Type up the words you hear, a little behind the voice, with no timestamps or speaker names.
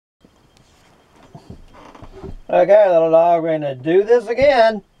Okay, little dog, we're going to do this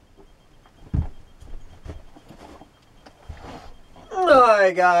again.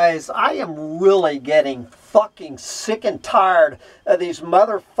 Alright, guys, I am really getting fucking sick and tired of these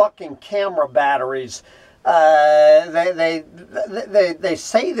motherfucking camera batteries. They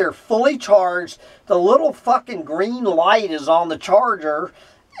say they're fully charged. The little fucking green light is on the charger,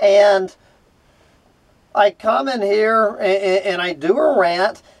 and I come in here and I do a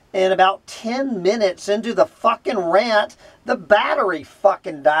rant, and about 10 minutes into the fucking rant, the battery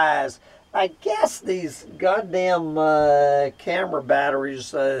fucking dies. I guess these goddamn camera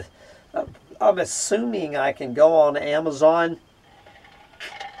batteries, I'm assuming I can go on Amazon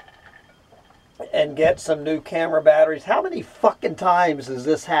and get some new camera batteries. How many fucking times has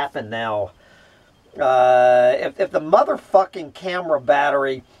this happened now? If the motherfucking camera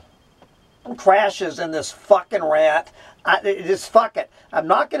battery crashes in this fucking rant, just fuck it. I'm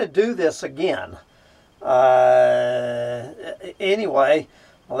not going to do this again. Anyway,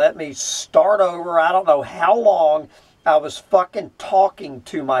 let me start over. I don't know how long I was fucking talking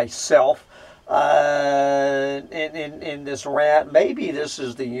to myself in this rant. Maybe this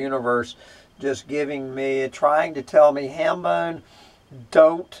is the universe just giving me, trying to tell me, Hambone,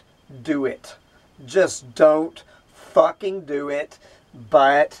 don't do it. Just don't fucking do it.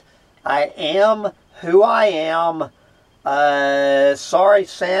 But I am who I am. Sorry,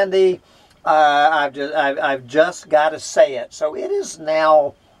 Sandy. I've just got to say it. So it is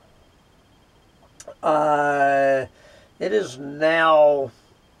now. It is now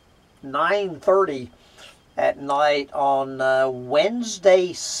 9:30 at night on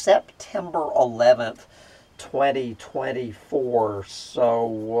Wednesday, September 11th, 2024.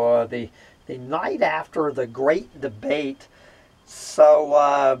 So the night after the great debate.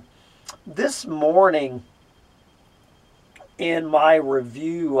 So this morning, in my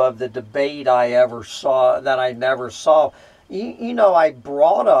review of the debate I never saw, you know, I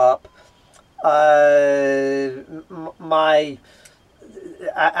brought up I've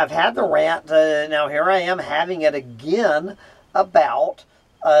had the rant, now here I am having it again about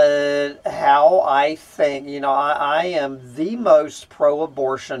how I think, you know, I am the most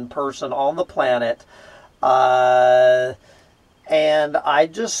pro-abortion person on the planet, and I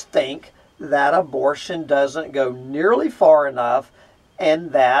just think that abortion doesn't go nearly far enough,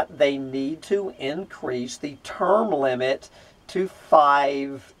 and that they need to increase the term limit to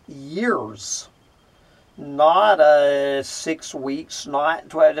 5 years. Not 6 weeks, not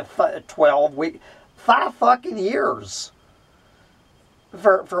 12 weeks, 5 fucking years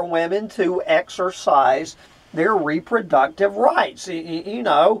for women to exercise their reproductive rights. You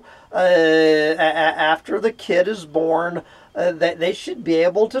know, after the kid is born, they should be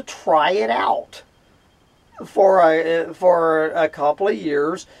able to try it out for a couple of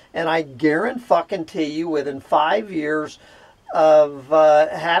years, and I guarantee you within 5 years of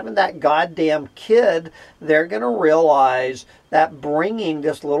having that goddamn kid, they're going to realize that bringing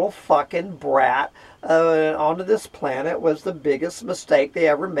this little fucking brat onto this planet was the biggest mistake they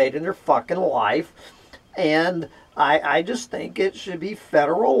ever made in their fucking life. And I just think it should be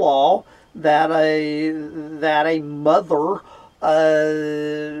federal law that a mother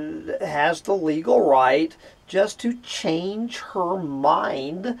has the legal right just to change her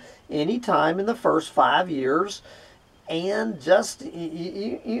mind anytime in the first 5 years. And just,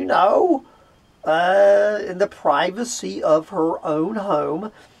 you know, in the privacy of her own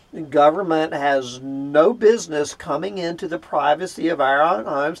home. The government has no business coming into the privacy of our own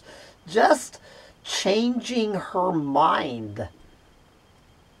homes, just changing her mind.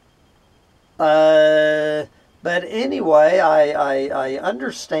 But anyway, I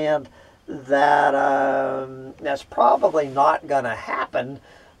understand that that's probably not going to happen.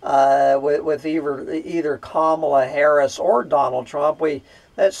 With either Kamala Harris or Donald Trump.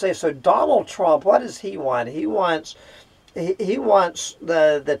 Let's say, so Donald Trump, what does he want? He wants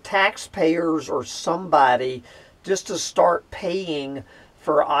the taxpayers or somebody just to start paying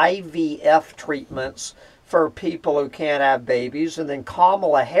for IVF treatments for people who can't have babies. And then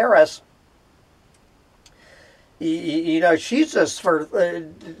Kamala Harris, you know, she's just for the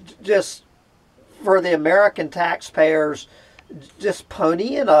American taxpayers, just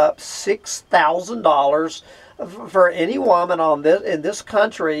ponying up $6,000 for any woman in this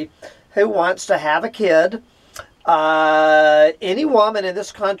country who wants to have a kid. Any woman in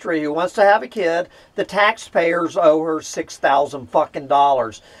this country who wants to have a kid, the taxpayers owe her $6,000 fucking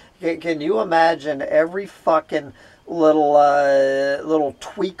dollars. Can you imagine every fucking little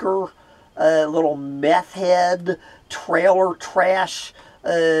tweaker, little meth head, trailer trash,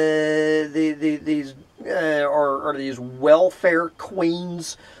 these welfare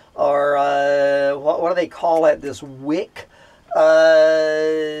queens or what do they call it? This WIC.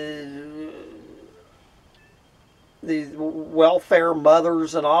 Uh, these welfare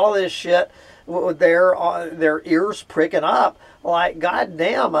mothers and all of this shit, their ears pricking up like,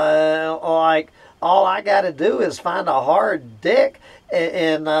 goddamn, like, all I got to do is find a hard dick,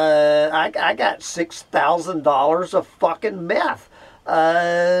 and I got $6,000 of fucking meth.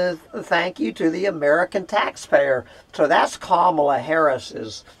 Thank you to the American taxpayer. So that's Kamala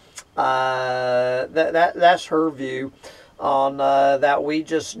Harris's. That's her view on that we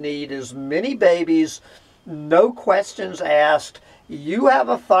just need as many babies, no questions asked. You have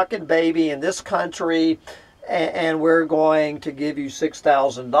a fucking baby in this country, and we're going to give you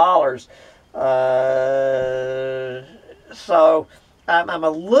 $6,000. So I'm a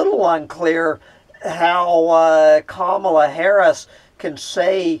little unclear how Kamala Harris can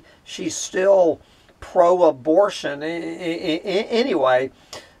say she's still pro-abortion anyway.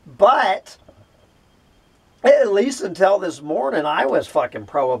 But at least until this morning, I was fucking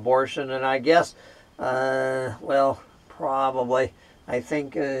pro-abortion, and I guess, well, probably. I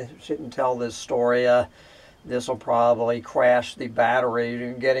think shouldn't tell this story. This will probably crash the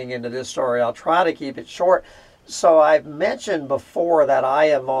battery. Getting into this story, I'll try to keep it short. So I've mentioned before that I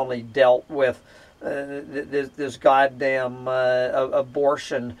have only dealt with this goddamn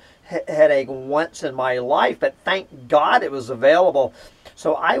abortion headache once in my life, but thank God it was available.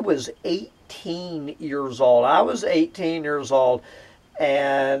 So I was 18 years old. I was 18 years old,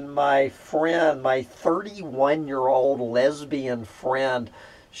 and my friend, my 31-year-old lesbian friend,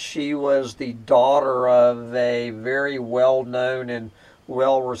 she was the daughter of a very well-known and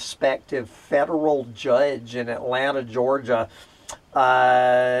well-respected federal judge in Atlanta, Georgia.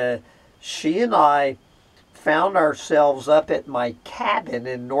 She and I found ourselves up at my cabin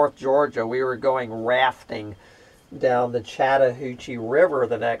in North Georgia. We were going rafting down the Chattahoochee River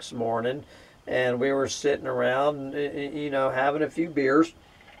the next morning, and we were sitting around, you know, having a few beers.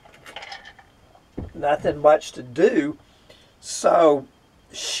 Nothing much to do. So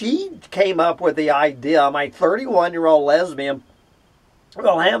she came up with the idea, my 31-year-old lesbian,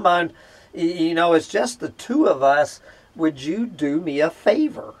 well, Hambone, you know, it's just the two of us. Would you do me a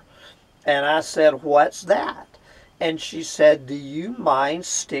favor? And I said, what's that? And she said, do you mind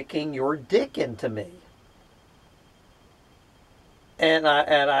sticking your dick into me? And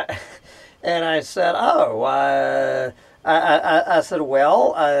I said, oh, I said,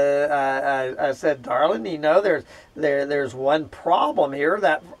 well, I said, darling, you know, there's one problem here,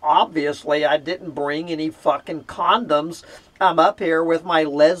 that obviously I didn't bring any fucking condoms. I'm up here with my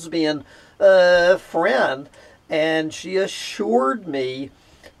lesbian friend, and she assured me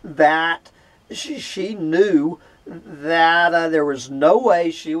that she knew that there was no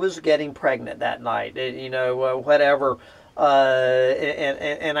way she was getting pregnant that night. You know, whatever.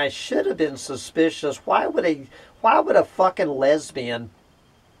 And I should have been suspicious. Why would a fucking lesbian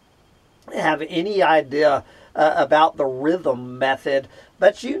have any idea about the rhythm method?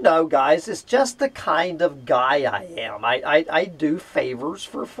 But you know, guys, it's just the kind of guy I am. I do favors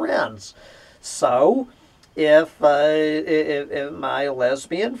for friends. So if my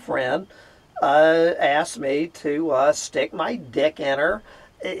lesbian friend asked me to stick my dick in her,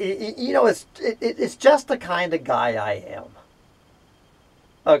 you know, it's just the kind of guy I am.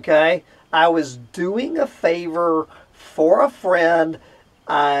 Okay? I was doing a favor for a friend.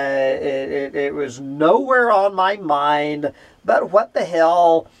 It was nowhere on my mind, but what the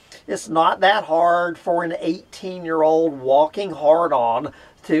hell? It's not that hard for an 18-year-old walking hard on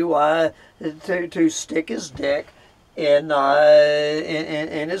to stick his dick in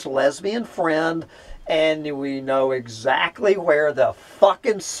his lesbian friend, and we know exactly where the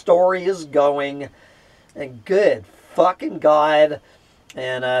fucking story is going. And good fucking God,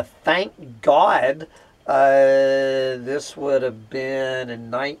 and thank God, this would have been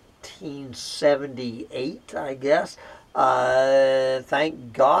in 1978, I guess.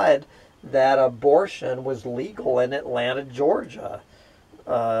 Thank God that abortion was legal in Atlanta, Georgia.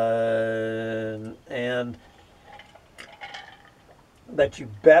 And that you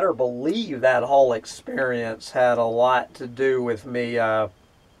better believe that whole experience had a lot to do with me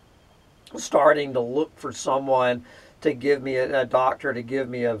starting to look for someone to give me a doctor to give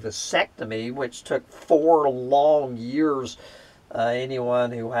me a vasectomy, which took 4 long years.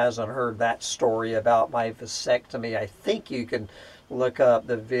 Anyone who hasn't heard that story about my vasectomy, I think you can look up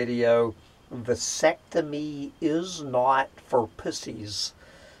the video, Vasectomy is Not for Pussies.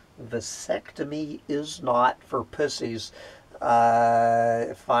 Vasectomy is not for pussies.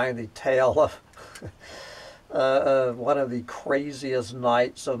 Find the tale of one of the craziest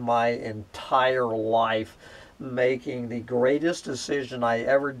nights of my entire life. making the greatest decision I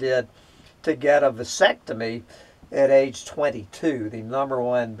ever did to get a vasectomy at age 22, the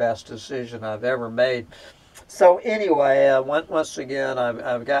 #1 best decision I've ever made. So anyway, once again,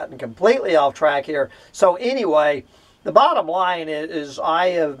 I've gotten completely off track here. So anyway, the bottom line is I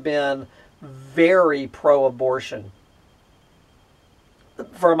have been very pro-abortion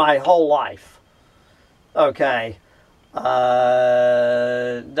for my whole life. Okay,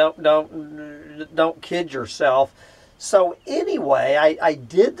 don't kid yourself. So anyway, I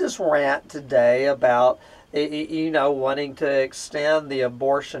did this rant today about wanting to extend the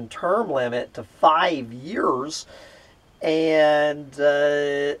abortion term limit to 5 years, and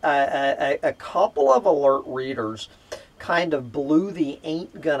a couple of alert readers kind of blew the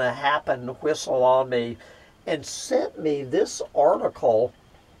 "ain't gonna happen" whistle on me and sent me this article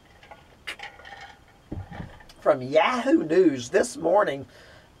from Yahoo News this morning,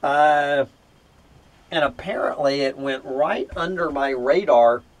 and apparently it went right under my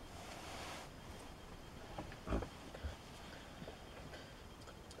radar.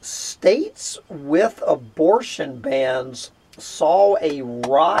 States with abortion bans saw a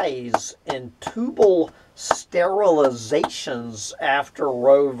rise in tubal sterilizations after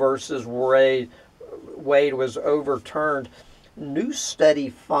Roe versus Wade was overturned. New study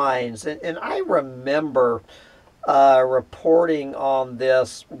finds, and I remember reporting on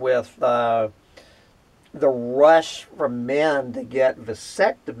this with the rush for men to get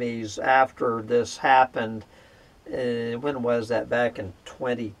vasectomies after this happened. When was that? Back in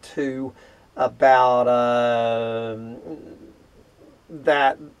 22, about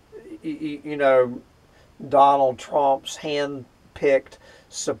that, Donald Trump's hand-picked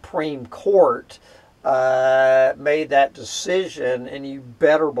Supreme Court made that decision, and you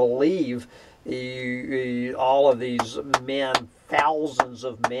better believe all of these men, thousands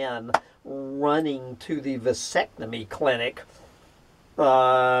of men, running to the vasectomy clinic,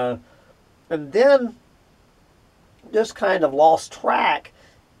 and then just kind of lost track,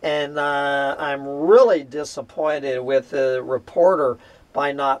 and I'm really disappointed with the reporter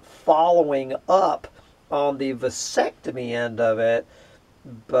by not following up on the vasectomy end of it.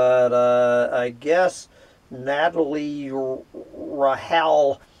 But I guess Natalie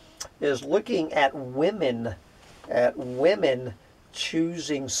Rahal is looking at women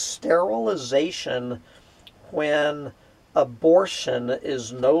choosing sterilization when abortion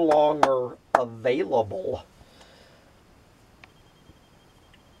is no longer available.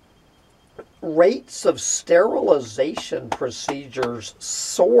 Rates of sterilization procedures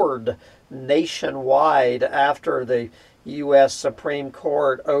soared nationwide after the U.S. Supreme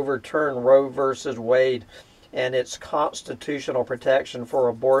Court overturned Roe versus Wade and its constitutional protection for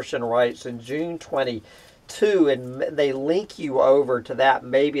abortion rights in June 22, and they link you over to that.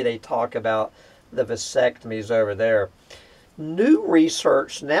 Maybe they talk about the vasectomies over there. New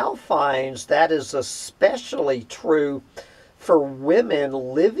research now finds that is especially true for women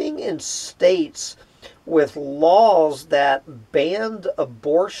living in states with laws that banned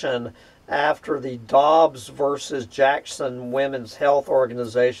abortion after the Dobbs versus Jackson Women's Health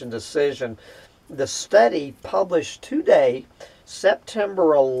Organization decision. The study, published today,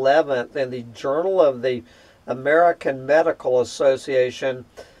 September 11th, in the Journal of the American Medical Association,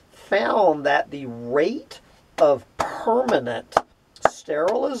 found that the rate of permanent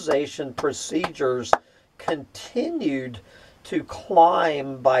sterilization procedures continued to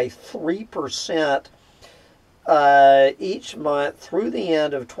climb by 3% each month through the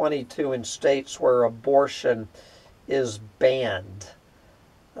end of 22 in states where abortion is banned.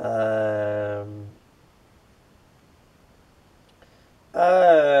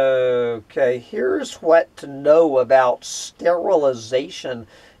 Okay, here's what to know about sterilization,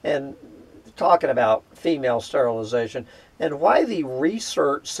 and talking about female sterilization, and why the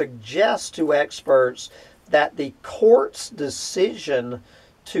research suggests to experts that the court's decision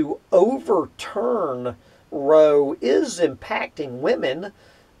to overturn Roe is impacting women,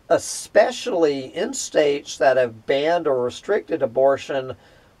 especially in states that have banned or restricted abortion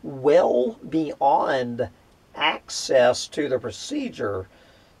well beyond access to the procedure.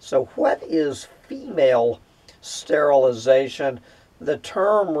 So what is female sterilization? The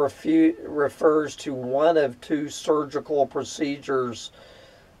term refers to one of two surgical procedures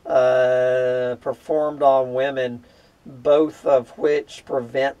performed on women, both of which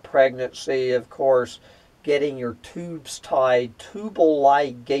prevent pregnancy. Of course, getting your tubes tied, tubal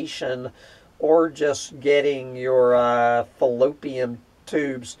ligation, or just getting your fallopian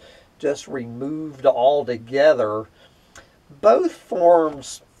tubes just removed altogether. Both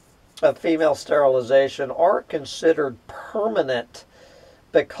forms of female sterilization are considered permanent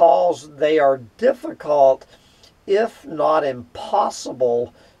because they are difficult if not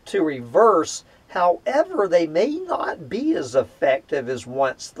impossible, to reverse. However, they may not be as effective as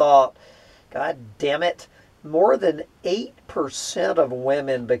once thought. God damn it. More than 8% of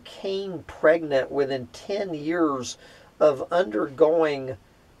women became pregnant within 10 years of undergoing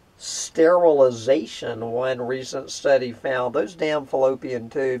sterilization, one recent study found. Those damn fallopian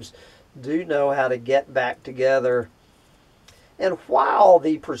tubes do know how to get back together. And while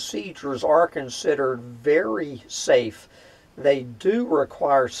the procedures are considered very safe, they do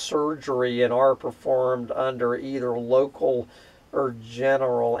require surgery and are performed under either local or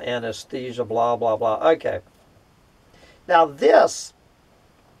general anesthesia, blah, blah, blah. Okay. Now this,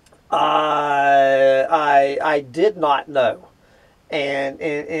 I did not know.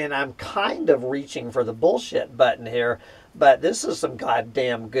 And I'm kind of reaching for the bullshit button here, but this is some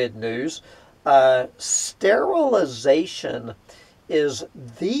goddamn good news. Sterilization is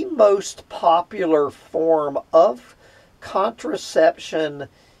the most popular form of contraception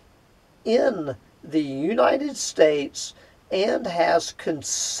in the United States and has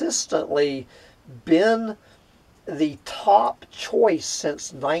consistently been the top choice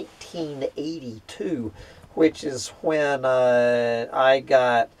since 1982, which is when I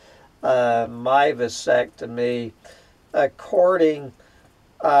got my vasectomy, according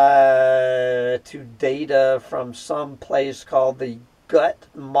to data from some place called the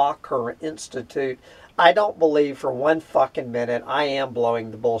Guttmacher Institute. I don't believe for one fucking minute, I am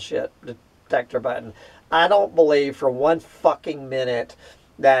blowing the bullshit detector button. I don't believe for one fucking minute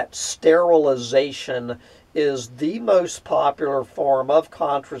that sterilization is the most popular form of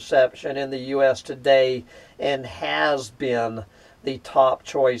contraception in the U.S. today and has been the top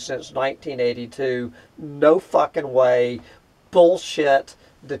choice since 1982. No fucking way. Bullshit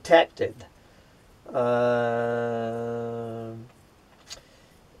detected.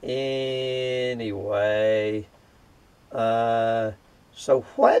 Anyway, so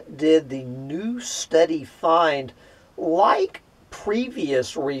what did the new study find? Like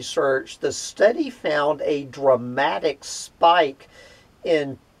previous research, the study found a dramatic spike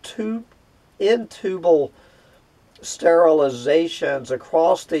in tubal sterilizations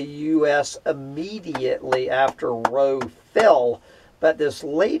across the U.S. immediately after Roe fell. But this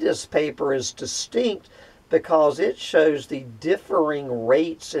latest paper is distinct because it shows the differing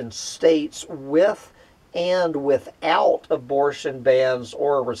rates in states with and without abortion bans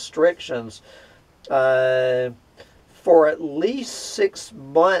or restrictions. For at least 6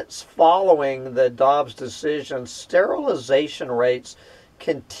 months following the Dobbs decision, sterilization rates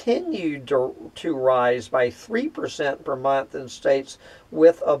continued to rise by 3% per month in states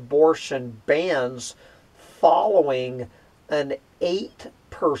with abortion bans, following an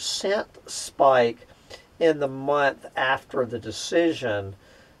 8% spike in the month after the decision.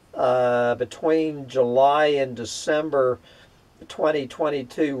 Between July and December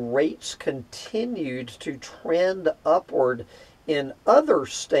 2022, rates continued to trend upward in other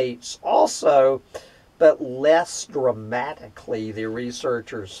states also, but less dramatically, the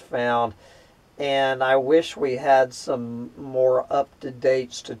researchers found. And I wish we had some more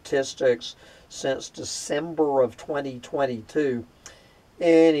up-to-date statistics since December of 2022.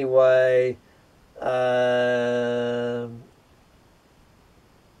 Anyway,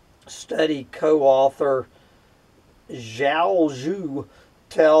 study co-author Zhao Zhu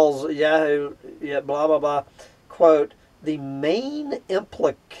tells Yahoo, blah, blah, blah, quote, the main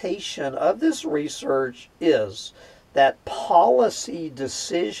implication of this research is that policy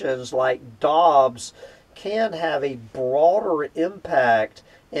decisions like Dobbs can have a broader impact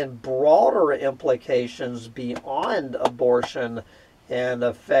and broader implications beyond abortion and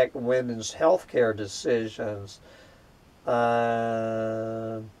affect women's health care decisions.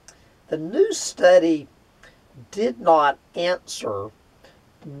 The new study did not answer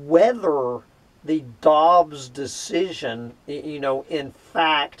whether the Dobbs decision, in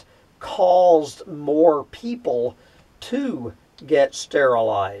fact, caused more people to get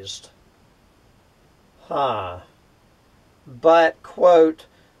sterilized. But, quote,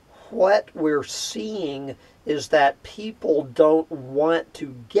 what we're seeing is that people don't want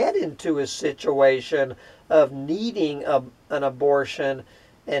to get into a situation of needing an abortion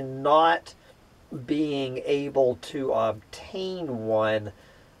and not being able to obtain one,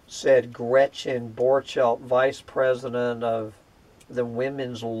 said Gretchen Borchelt, Vice President of the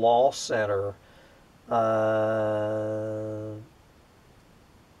Women's Law Center.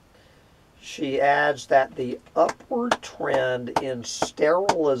 She adds that the upward trend in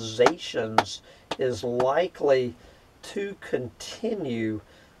sterilizations is likely to continue.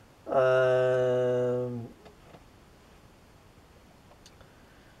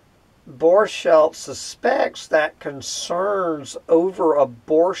 Borchardt suspects that concerns over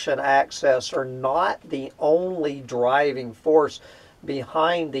abortion access are not the only driving force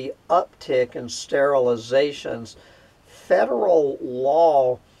behind the uptick in sterilizations. Federal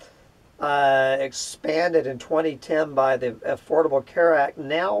law expanded in 2010 by the Affordable Care Act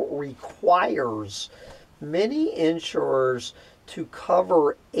now requires many insurers to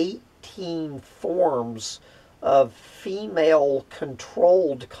cover 18 forms of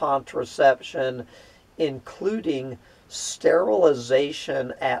female-controlled contraception, including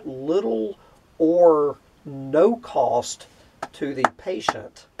sterilization at little or no cost to the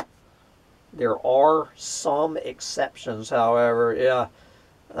patient. There are some exceptions, however. Yeah.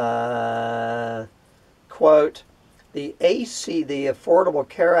 Quote, the Affordable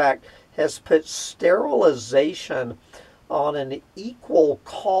Care Act, has put sterilization on an equal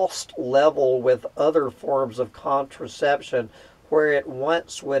cost level with other forms of contraception where it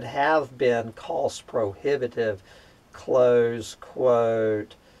once would have been cost prohibitive. Close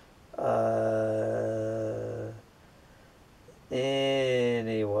quote.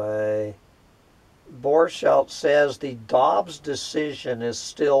 Anyway, Borchardt says the Dobbs decision is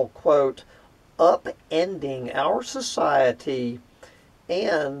still, quote, upending our society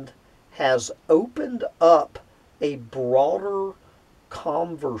and has opened up a broader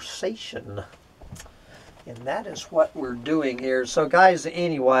conversation. And that is what we're doing here. So guys,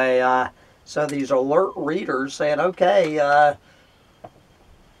 anyway, so these alert readers saying, okay,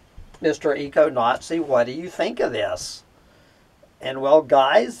 Mr. Eco-Nazi, what do you think of this? And well,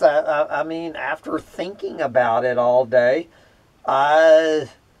 guys, I mean, after thinking about it all day, I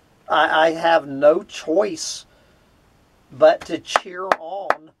have no choice but to cheer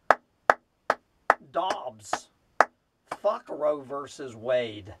on Dobbs. Fuck Roe versus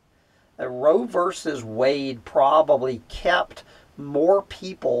Wade. Roe versus Wade probably kept more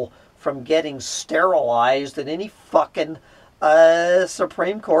people from getting sterilized than any fucking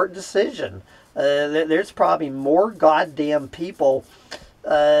Supreme Court decision. There's probably more goddamn people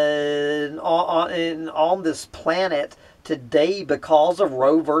on this planet today because of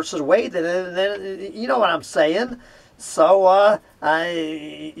Roe versus Wade. You know what I'm saying? So I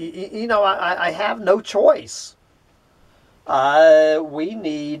have no choice. We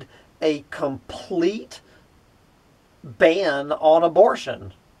need a complete ban on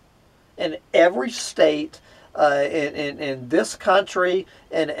abortion in every state, in this country,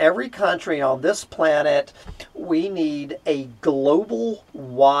 in every country on this planet. We need a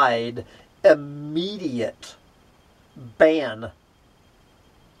global-wide, immediate ban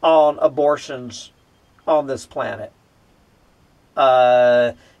on abortions on this planet.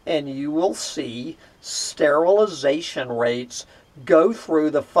 And you will see sterilization rates go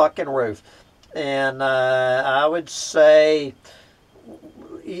through the fucking roof. And I would say,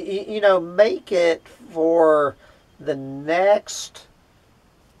 you know, make it for the next,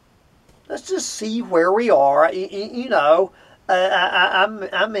 let's just see where we are. You know,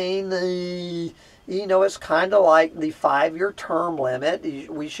 I mean, you know, it's kind of like the 5-year term limit.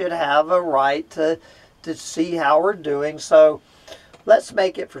 We should have a right to see how we're doing. So let's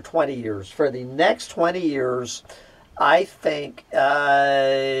make it for 20 years. For the next 20 years, I think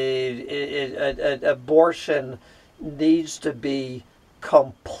abortion needs to be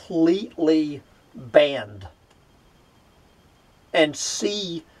completely banned. And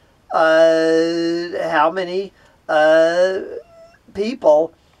see how many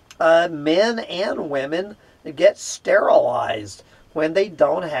people, men and women, get sterilized when they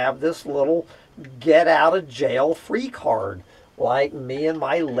don't have this little get out of jail free card like me and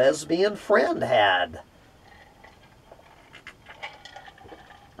my lesbian friend had.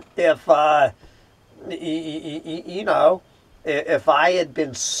 If you know, if I had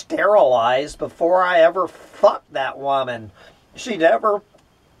been sterilized before I ever fucked that woman, she never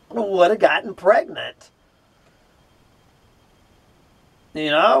would have gotten pregnant.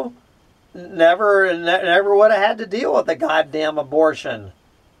 You know, never would have had to deal with the goddamn abortion.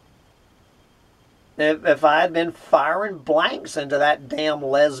 If I had been firing blanks into that damn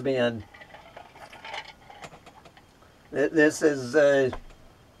lesbian. This is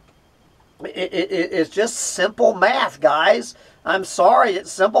it's just simple math, guys. I'm sorry,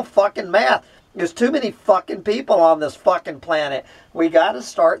 it's simple fucking math. There's too many fucking people on this fucking planet. We got to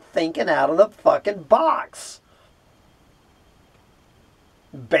start thinking out of the fucking box.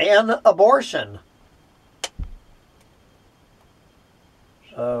 Ban abortion.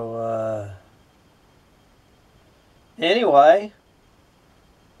 So, anyway,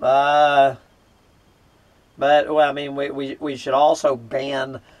 but well, I mean, we should also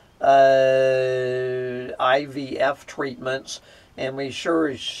ban IVF treatments and we sure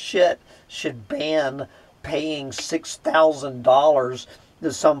as shit should ban paying $6,000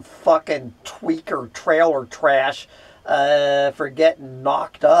 to some fucking tweaker trailer trash for getting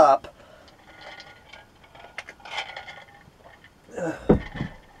knocked up.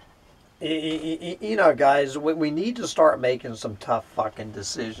 You know, guys, we need to start making some tough fucking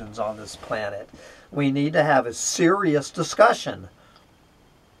decisions on this planet. We need to have a serious discussion.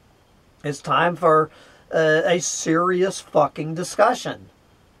 It's time for a serious fucking discussion.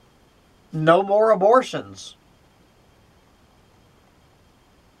 No more abortions.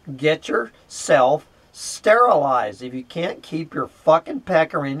 Get yourself sterilized. If you can't keep your fucking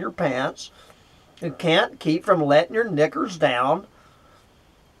pecker in your pants, you can't keep from letting your knickers down,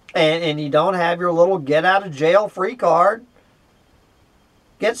 and you don't have your little get out of jail free card,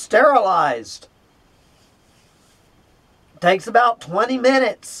 get sterilized. It takes about 20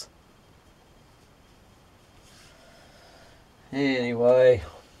 minutes. Anyway.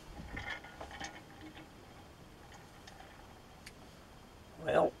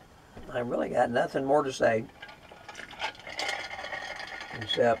 Well, I really got nothing more to say.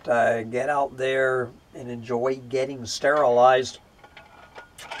 Except get out there and enjoy getting sterilized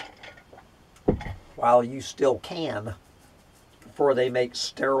while you still can, before they make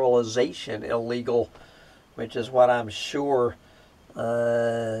sterilization illegal, which is what I'm sure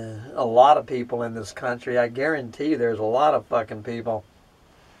a lot of people in this country, I guarantee you there's a lot of fucking people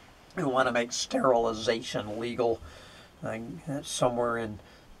who want to make sterilization legal. That's somewhere in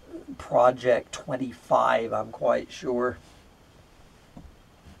Project 25, I'm quite sure.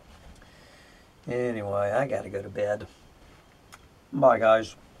 Anyway, I gotta go to bed. Bye,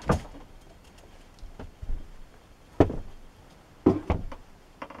 guys.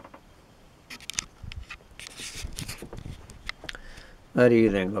 What do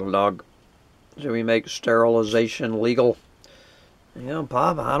you think, little dog? Should we make sterilization legal? You know,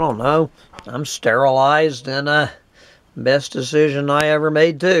 Pop, I don't know. I'm sterilized, and best decision I ever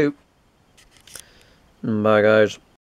made, too. Bye, guys.